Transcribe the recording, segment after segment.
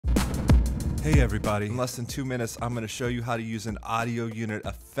Hey everybody, in less than 2 minutes I'm going to show you how to use an audio unit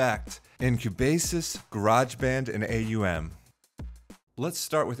effect in Cubasis, GarageBand, and AUM. Let's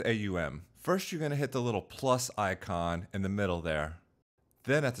start with AUM. First you're going to hit the little plus icon in the middle there.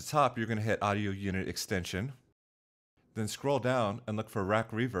 Then at the top you're going to hit Audio Unit Extension. Then scroll down and look for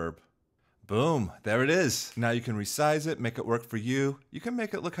Rack Reverb. Boom, there it is. Now you can resize it, make it work for you. You can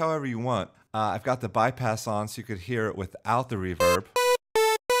make it look however you want. I've got the bypass on so you could hear it without the reverb.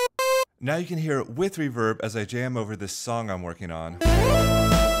 Now you can hear it with reverb as I jam over this song I'm working on.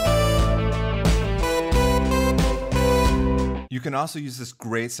 You can also use this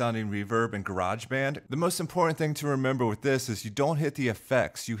great sounding reverb in GarageBand. The most important thing to remember with this is you don't hit the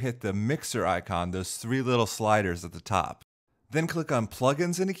effects, you hit the mixer icon, those 3 little sliders at the top. Then click on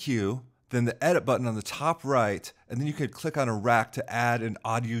Plugins in EQ, then the edit button on the top right, and then you could click on a rack to add an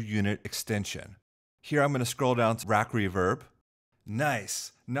audio unit extension. Here I'm going to scroll down to Rack Reverb.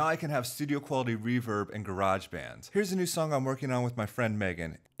 Nice! Now I can have studio quality reverb in GarageBand. Here's a new song I'm working on with my friend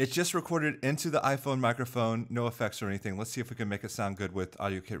Megan. It's just recorded into the iPhone microphone, no effects or anything. Let's see if we can make it sound good with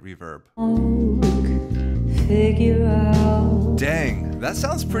AudioKit reverb. Dang, that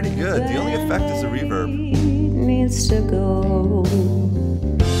sounds pretty good. The only effect is the reverb.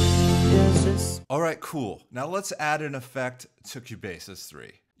 Alright, cool. Now let's add an effect to Cubasis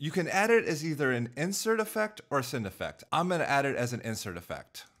 3. You can add it as either an insert effect or a send effect. I'm going to add it as an insert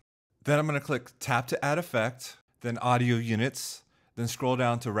effect. Then I'm going to click tap to add effect, then audio units, then scroll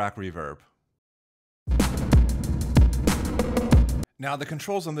down to Rack Reverb. Now the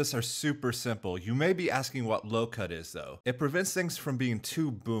controls on this are super simple. You may be asking what low cut is though. It prevents things from being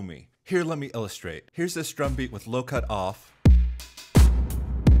too boomy. Here, let me illustrate. Here's this drum beat with low cut off.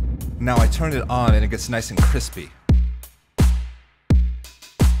 Now I turn it on and it gets nice and crispy.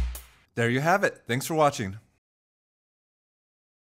 There you have it. Thanks for watching.